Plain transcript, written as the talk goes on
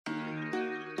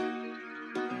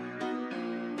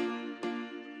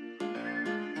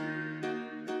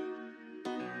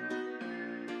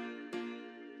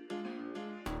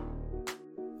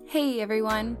Hey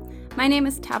everyone, my name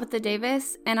is Tabitha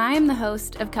Davis and I am the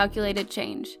host of Calculated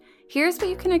Change. Here's what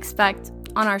you can expect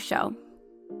on our show.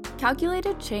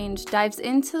 Calculated Change dives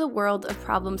into the world of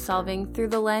problem solving through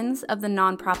the lens of the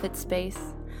nonprofit space.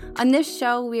 On this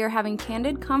show, we are having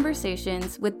candid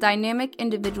conversations with dynamic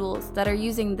individuals that are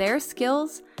using their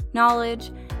skills,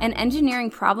 knowledge, and engineering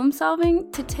problem solving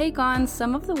to take on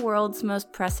some of the world's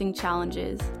most pressing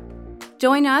challenges.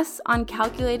 Join us on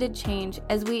Calculated Change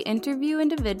as we interview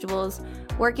individuals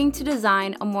working to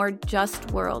design a more just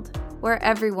world where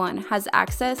everyone has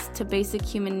access to basic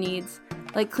human needs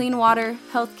like clean water,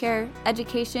 healthcare,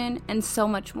 education, and so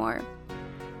much more.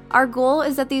 Our goal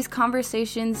is that these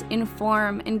conversations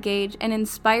inform, engage, and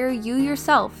inspire you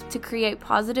yourself to create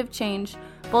positive change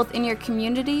both in your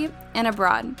community and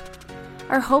abroad.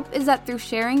 Our hope is that through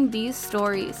sharing these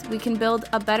stories, we can build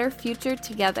a better future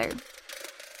together.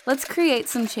 Let's create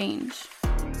some change.